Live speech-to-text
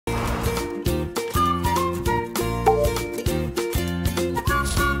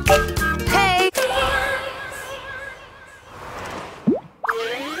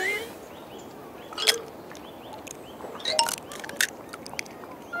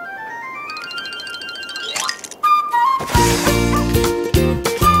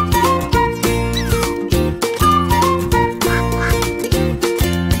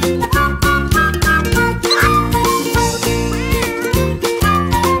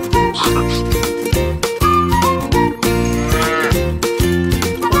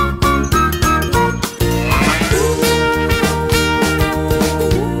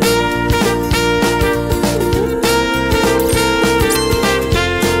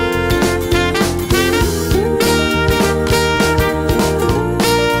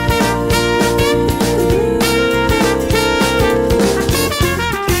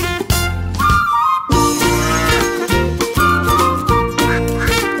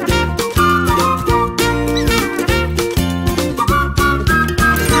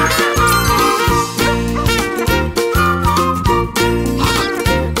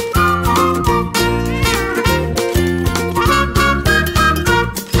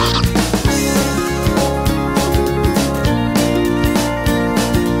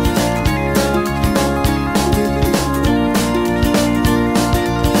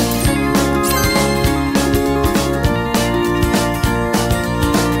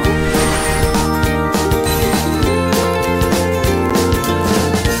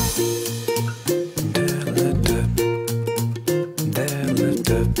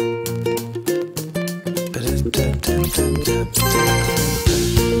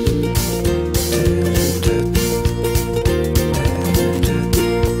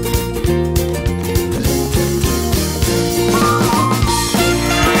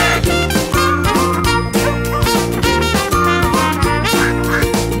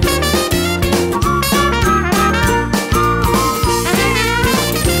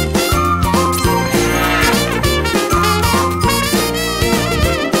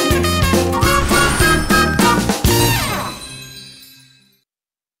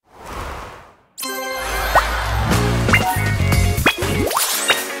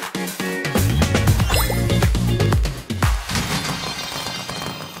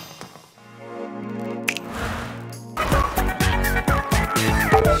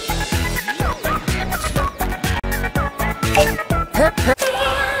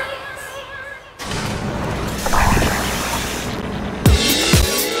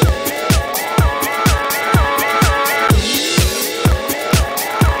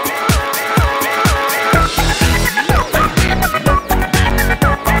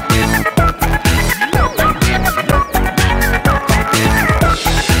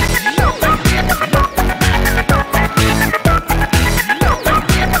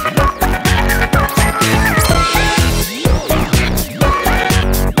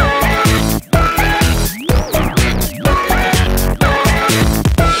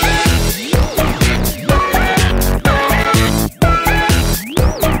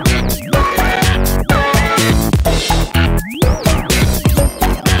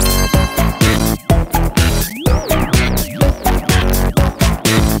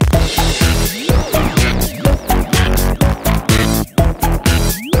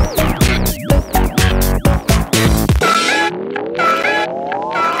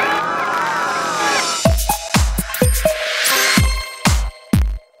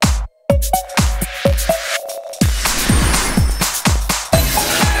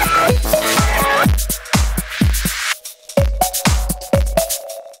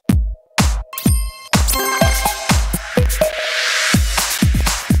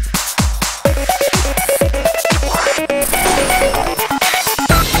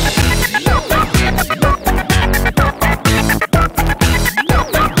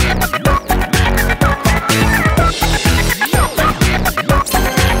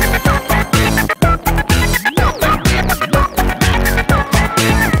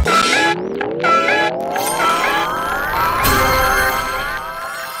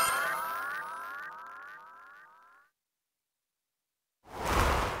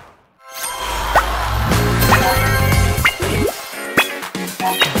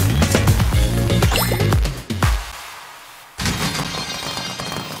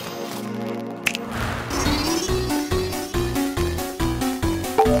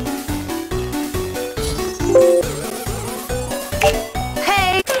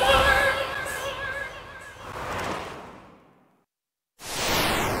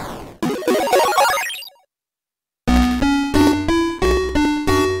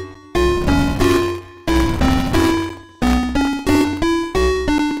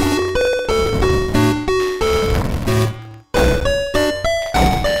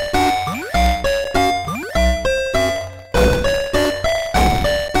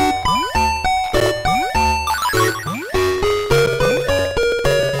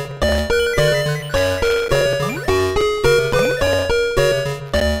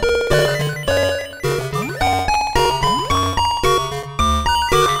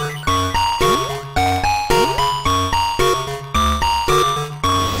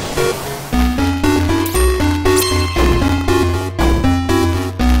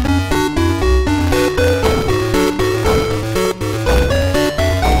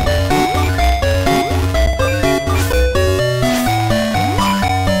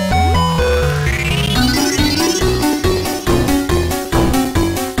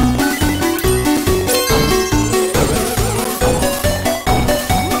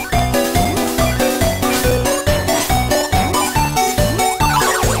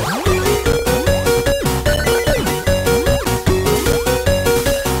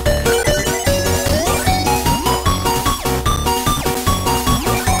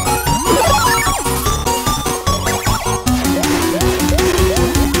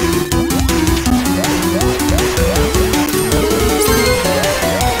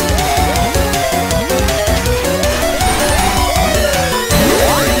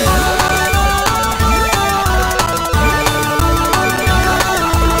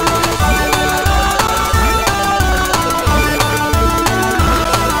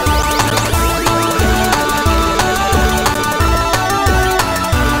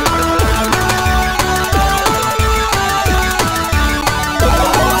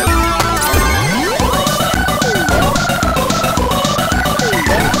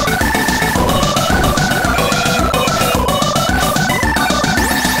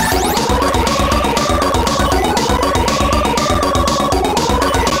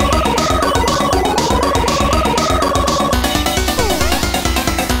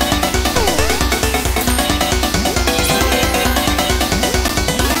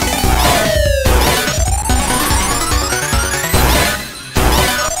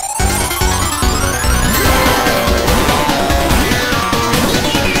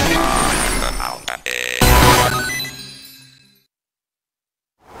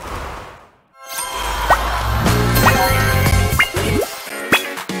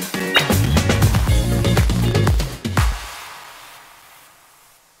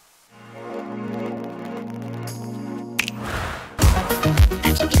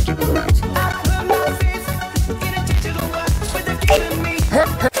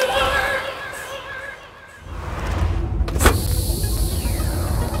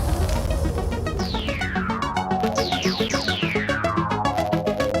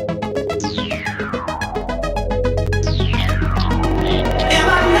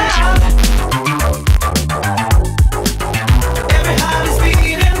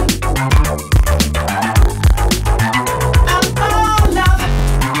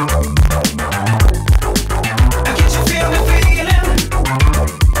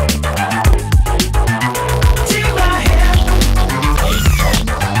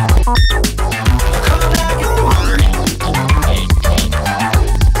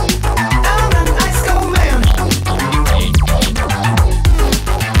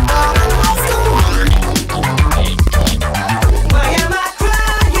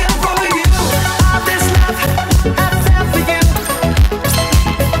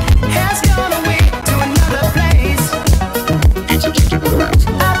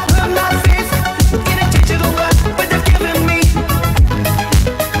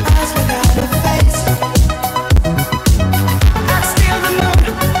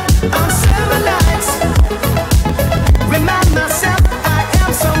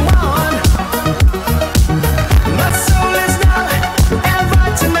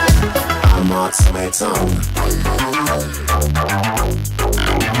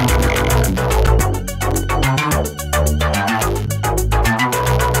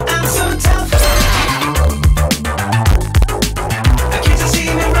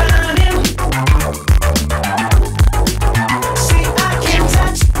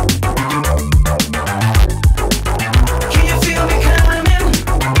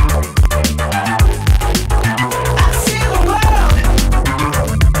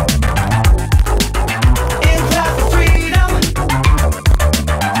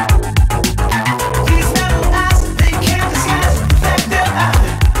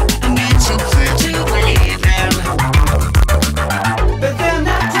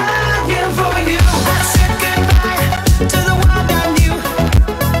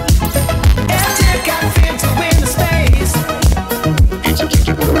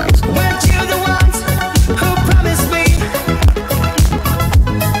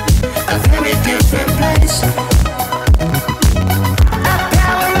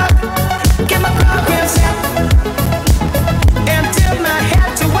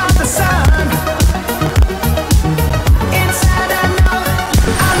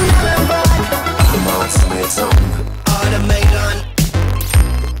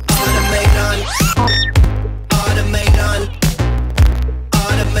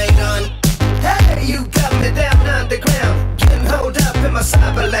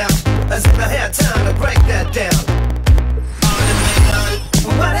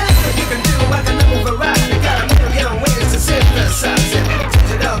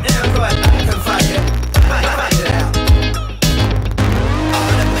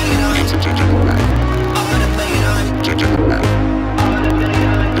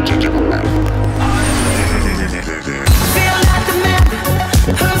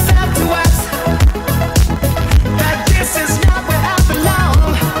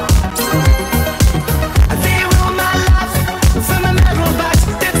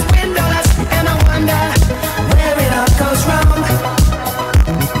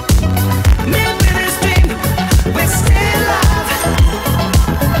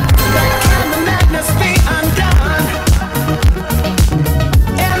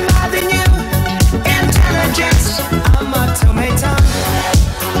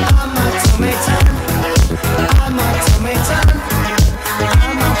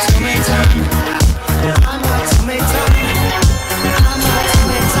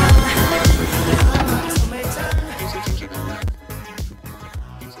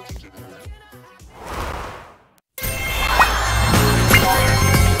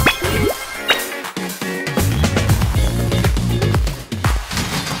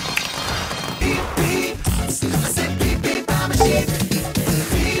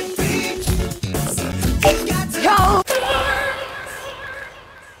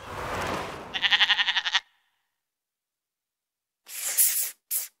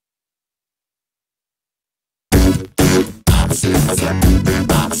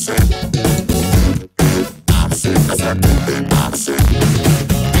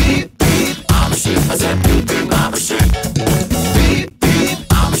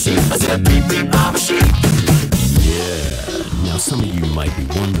Now some of you might be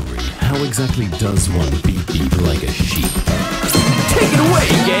wondering, how exactly does one beep beep like a sheep? Take it away,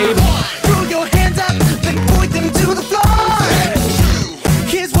 Gabe! Throw your hands up, then point them to the floor.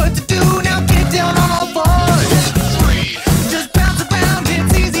 Here's what to do, now get down on all fours. Just bounce around,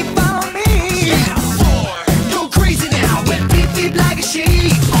 it's easy for me. Go crazy now, and beep beep like a sheep.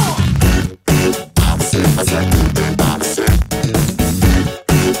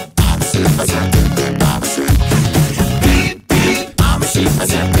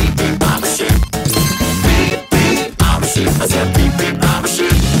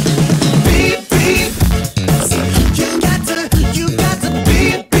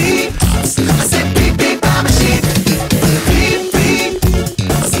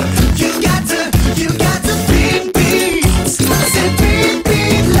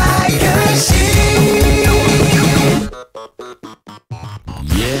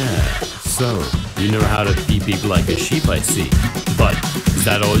 So, you know how to beep beep like a sheep, I see. But, is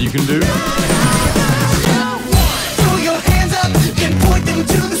that all you can do? Throw your hands up and point them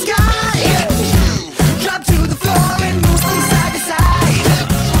to the sky. Drop to the floor and move from side to side.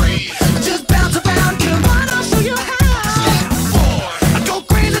 Just bounce around, come on, I'll show you how. Go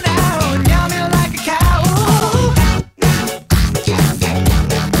crazy now, meow meow like a cow.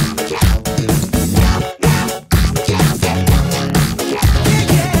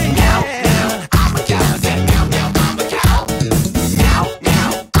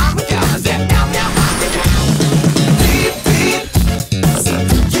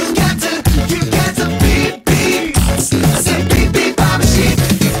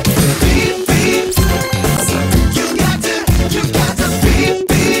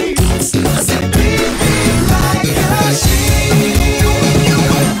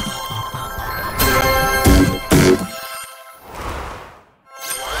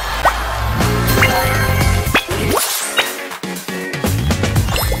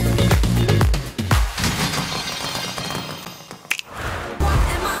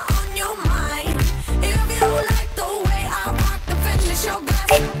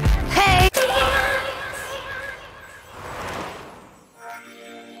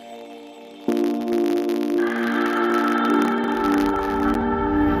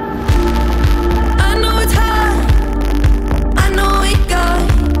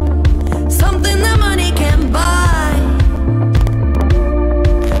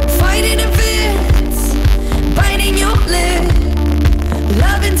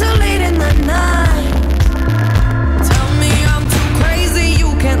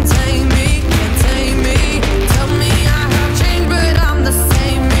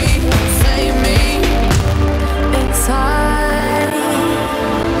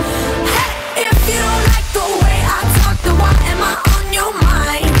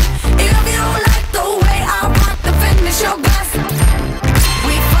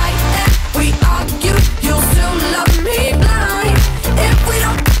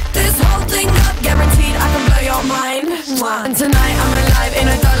 And tonight I'm alive in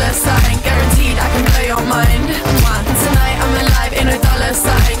a dollar sign, guaranteed I can blow your mind. And tonight I'm alive in a dollar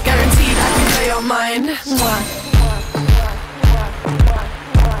sign, guaranteed I can blow your mind.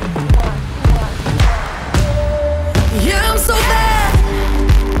 Yeah, I'm so bad,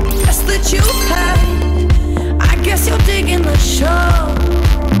 guess that you play. I guess you're digging the show.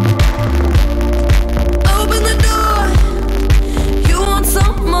 Open the door, you want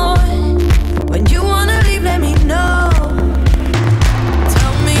some more. When you wanna leave, let me know.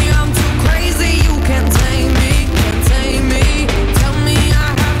 Tell me I'm too crazy, you can't tame me, can't tame me. Tell me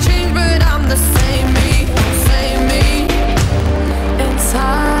I have changed, but I'm the same me, same me.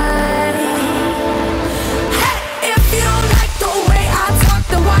 Inside. Hey, if you don't like the way I talk,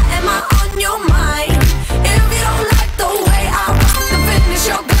 then why am I on your mind? If you don't like the way I rock, then finish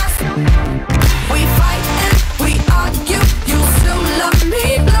your glass. We fight and we argue, you still love me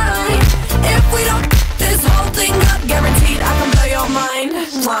blind. If we don't this whole thing up, guaranteed I can blow your mind.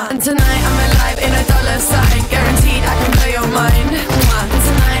 And tonight I'm alive in a dollar sign, guaranteed I can blow your mind. And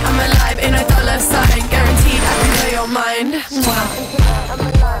tonight I'm alive in a dollar sign, guaranteed I can blow your mind. I'm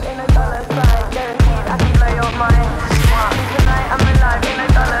alive in a dollar sign, guaranteed I can blow your mind. Tonight I'm alive in a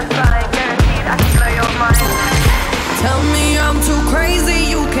dollar sign, guaranteed I can blow your mind. Tell me I'm too crazy,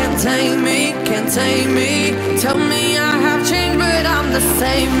 you can't tame me, can't tame me. Tell me I have changed, but I'm the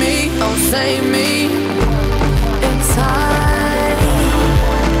same me, oh same me. Inside.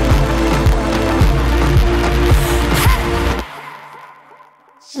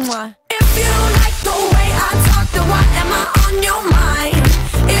 Mwah. If you don't like the way I talk, then why am I on your mind?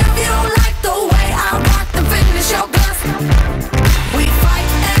 If you don't like the way I rock, then finish your glass. We fight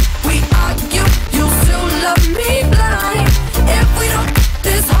and we argue, you still love me blind. If we don't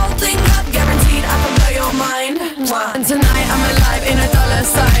this whole thing up, guaranteed I can blow your mind. Mwah. And tonight I'm alive in a dollar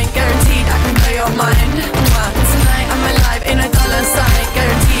sign, guaranteed I can blow your mind. Mwah. And tonight I'm alive in a dollar sign,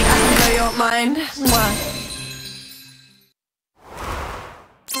 guaranteed I can blow your mind. Mwah.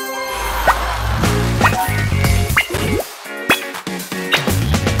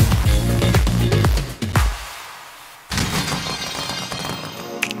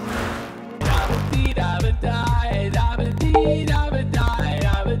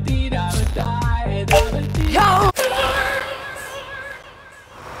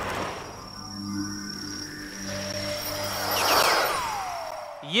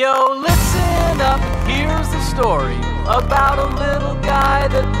 Yo, listen up, here's the story about a little guy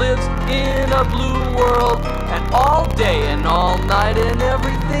that lives in a blue world. And all day and all night and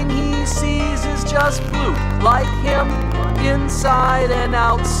everything he sees is just blue. Like him, inside and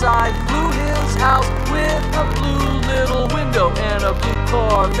outside. Blue his house with a blue little window and a blue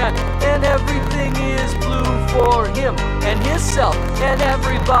Corvette. And everything is blue for him and himself and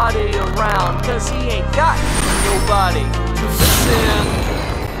everybody around. 'Cause he ain't got nobody to listen.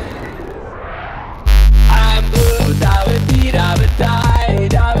 I'm blue, da-ba-dee-da-ba-die,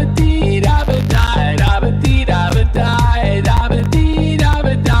 da-ba-dee-da-ba-die, da-ba-dee-da-ba-die,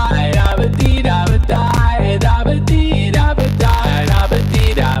 da-ba-dee-da-ba-die, da-ba-dee-da-ba-die, da-ba-dee-da-ba-die,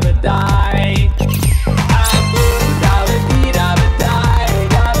 da-ba-dee-da-ba-die. I'm blue, da-ba-dee-da-ba-die,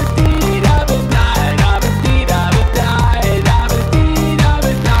 da-ba-dee-da-ba-die, da-ba-dee-da-ba-die,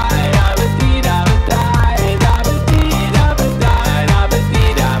 da-ba-dee-da-ba-die, da-ba-dee-da-ba-die, da-ba-dee-da-ba-die,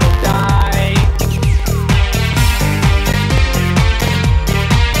 da-ba-dee-da-ba-die.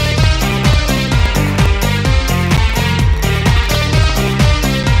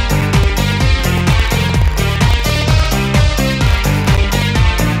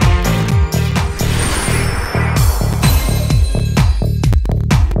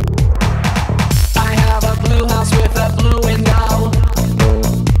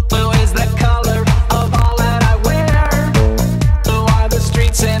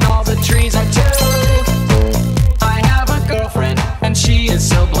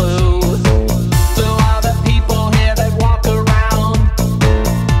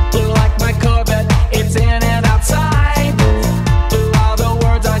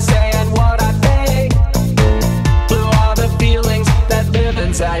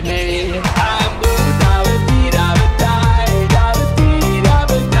 Inside me, I'm blue, da-ba-dee-da-ba-die,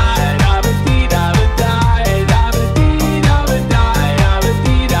 da-ba-dee-da-ba-die, da-ba-dee-da-ba-die, da-ba-dee-da-ba-die,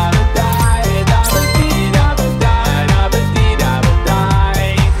 da-ba-dee-da-ba-die, da-ba-dee-da-ba-die,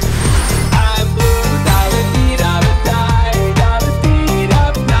 da-ba-dee-da-ba-die. I'm blue, da-ba-dee-da-ba-die,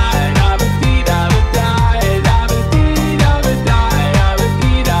 da-ba-dee-da-ba-die, da-ba-dee-da-ba-die, da-ba-dee-da-ba-die,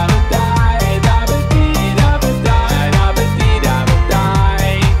 da-ba-dee-da-ba-die, da-ba-dee-da-ba-die,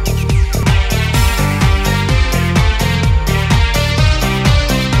 da-ba-dee-da-ba-die.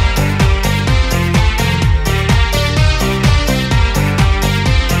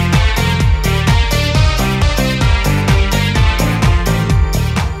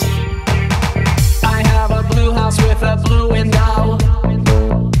 I have a blue house with a blue window.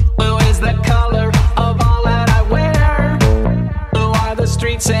 Blue is the color of all that I wear. Blue are the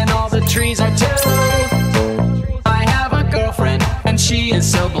streets and all the trees are too. I have a girlfriend and she is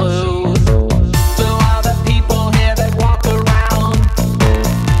so blue. Blue are the people here that walk around.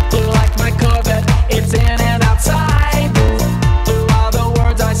 Blue like my Corvette, it's in and outside. Blue are the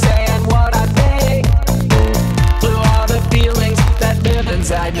words I say and what I think. Blue are the feelings that live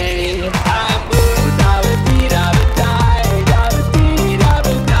inside me.